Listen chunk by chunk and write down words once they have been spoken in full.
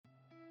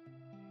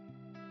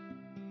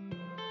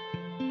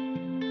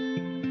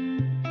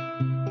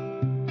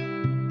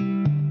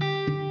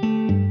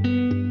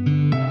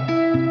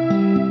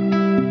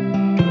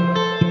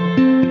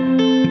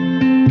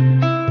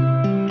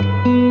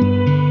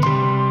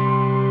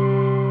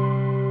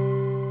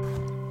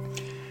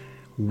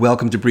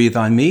Welcome to Breathe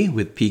on Me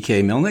with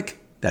PK Milnick.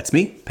 That's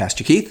me,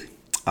 Pastor Keith.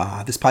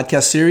 This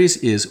podcast series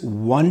is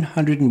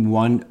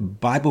 101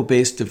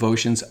 Bible-based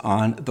devotions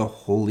on the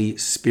Holy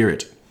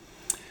Spirit.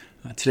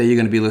 Today you're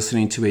going to be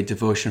listening to a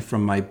devotion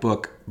from my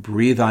book,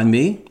 Breathe on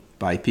Me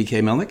by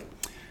PK Milnick.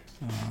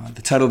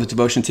 The title of the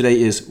devotion today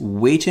is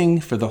Waiting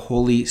for the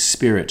Holy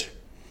Spirit.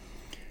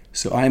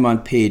 So I'm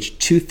on page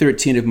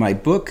 213 of my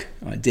book,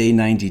 day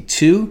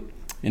 92.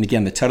 And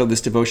again, the title of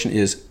this devotion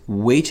is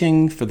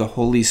Waiting for the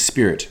Holy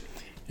Spirit.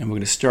 And we're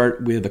going to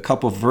start with a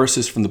couple of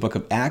verses from the book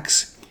of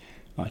Acts,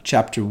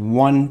 chapter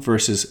 1,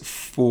 verses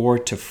 4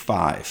 to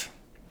 5.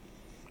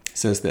 It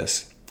says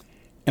this,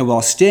 "And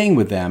while staying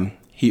with them,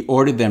 he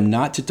ordered them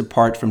not to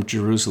depart from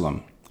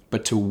Jerusalem,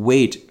 but to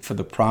wait for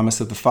the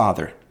promise of the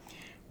Father,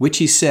 which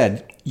he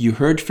said, 'You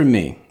heard from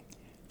me,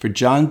 for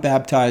John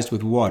baptized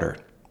with water,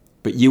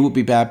 but you will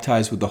be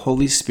baptized with the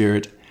Holy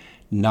Spirit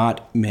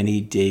not many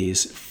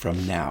days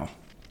from now.'"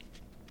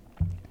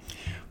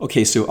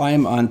 Okay, so I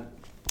am on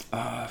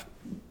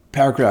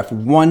paragraph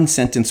 1,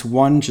 sentence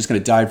 1, just going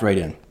to dive right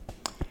in. It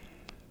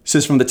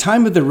says, "From the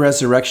time of the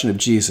resurrection of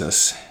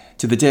Jesus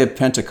to the day of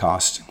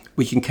Pentecost,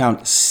 we can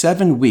count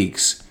 7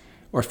 weeks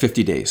or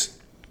 50 days.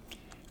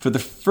 For the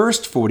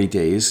first 40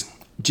 days,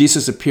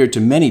 Jesus appeared to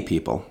many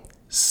people,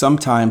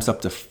 sometimes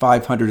up to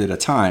 500 at a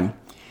time,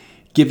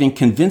 giving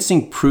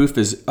convincing proof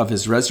of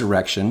his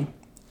resurrection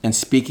and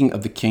speaking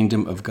of the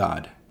kingdom of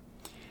God.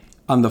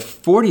 On the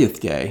 40th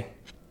day,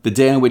 the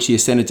day on which he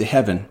ascended to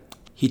heaven,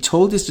 he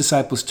told his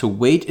disciples to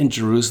wait in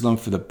Jerusalem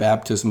for the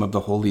baptism of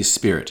the Holy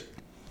Spirit.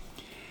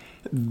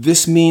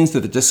 This means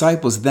that the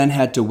disciples then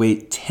had to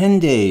wait 10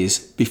 days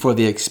before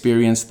they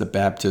experienced the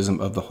baptism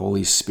of the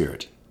Holy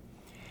Spirit.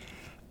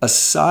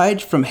 Aside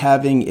from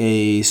having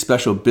a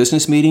special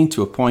business meeting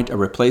to appoint a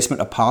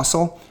replacement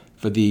apostle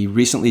for the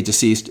recently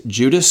deceased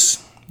Judas,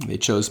 they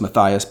chose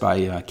Matthias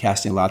by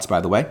casting lots,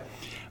 by the way.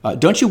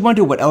 Don't you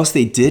wonder what else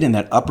they did in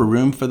that upper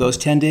room for those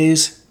 10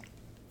 days?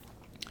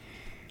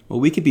 Well,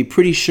 we could be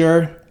pretty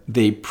sure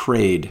they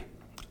prayed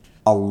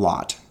a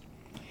lot.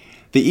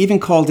 They even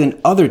called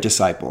in other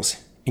disciples,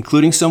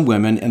 including some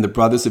women and the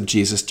brothers of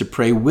Jesus, to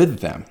pray with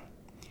them.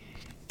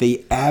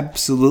 They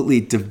absolutely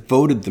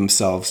devoted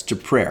themselves to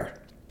prayer.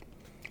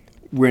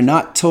 We're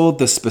not told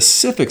the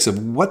specifics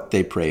of what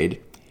they prayed,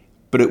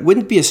 but it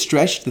wouldn't be a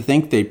stretch to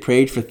think they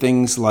prayed for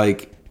things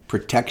like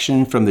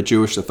protection from the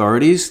Jewish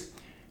authorities,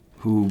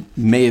 who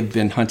may have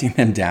been hunting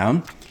them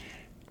down,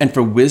 and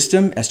for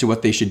wisdom as to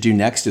what they should do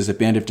next as a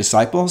band of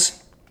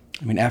disciples.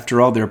 I mean, after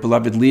all, their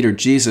beloved leader,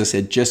 Jesus,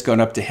 had just gone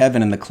up to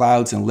heaven in the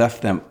clouds and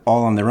left them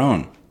all on their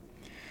own.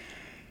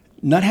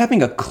 Not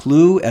having a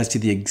clue as to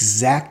the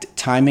exact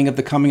timing of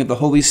the coming of the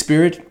Holy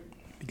Spirit,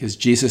 because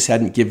Jesus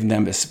hadn't given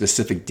them a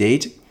specific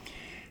date,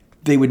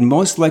 they would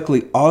most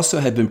likely also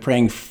have been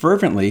praying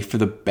fervently for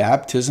the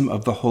baptism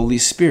of the Holy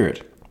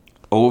Spirit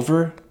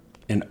over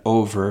and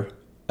over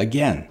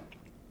again.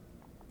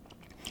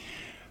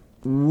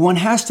 One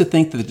has to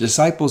think that the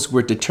disciples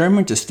were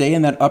determined to stay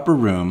in that upper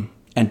room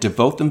and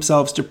devote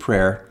themselves to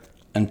prayer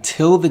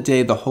until the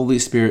day the Holy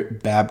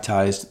Spirit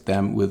baptized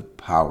them with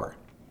power.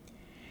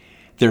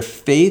 Their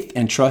faith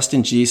and trust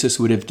in Jesus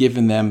would have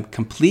given them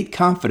complete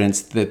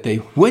confidence that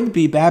they would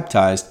be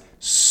baptized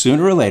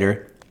sooner or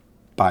later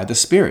by the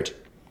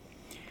Spirit.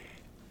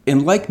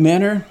 In like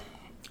manner,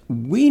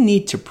 we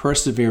need to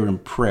persevere in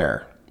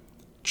prayer,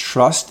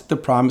 trust the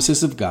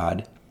promises of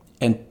God,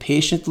 and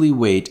patiently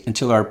wait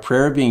until our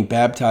prayer of being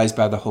baptized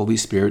by the Holy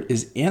Spirit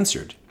is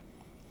answered.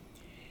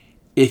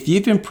 If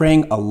you've been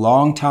praying a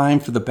long time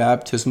for the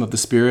baptism of the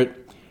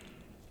Spirit,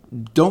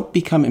 don't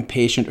become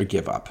impatient or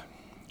give up.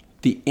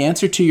 The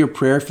answer to your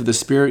prayer for the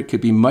Spirit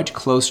could be much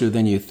closer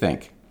than you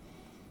think.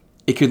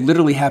 It could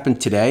literally happen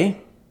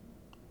today,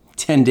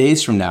 10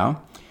 days from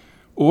now,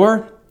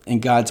 or, in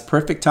God's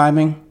perfect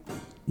timing,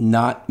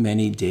 not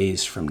many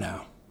days from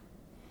now.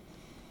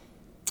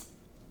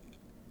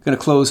 I'm going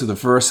to close with a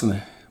verse in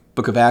the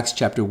book of Acts,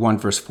 chapter 1,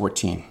 verse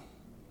 14.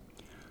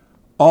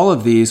 "All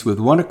of these, with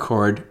one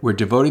accord, were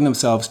devoting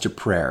themselves to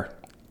prayer,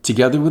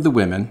 together with the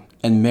women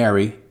and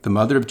Mary, the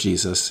mother of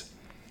Jesus,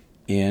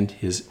 and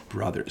his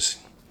brothers."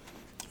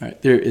 All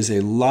right, there is a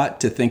lot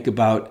to think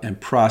about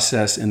and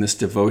process in this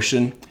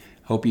devotion.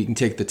 Hope you can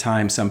take the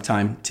time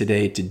sometime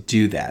today to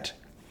do that.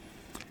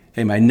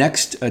 Hey, my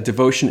next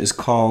devotion is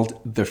called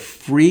The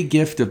Free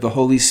Gift of the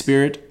Holy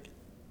Spirit,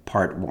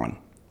 Part 1.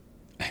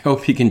 I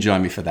hope you can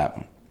join me for that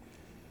one.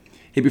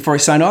 Hey, before I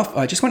sign off,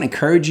 I just want to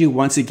encourage you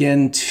once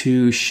again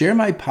to share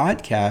my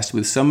podcast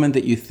with someone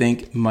that you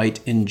think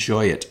might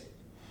enjoy it.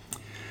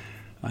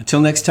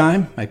 Until next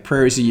time, my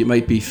prayer is that you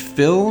might be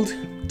filled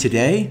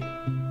today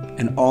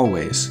and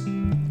always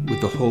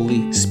with the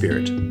Holy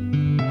Spirit.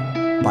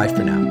 Bye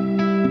for now.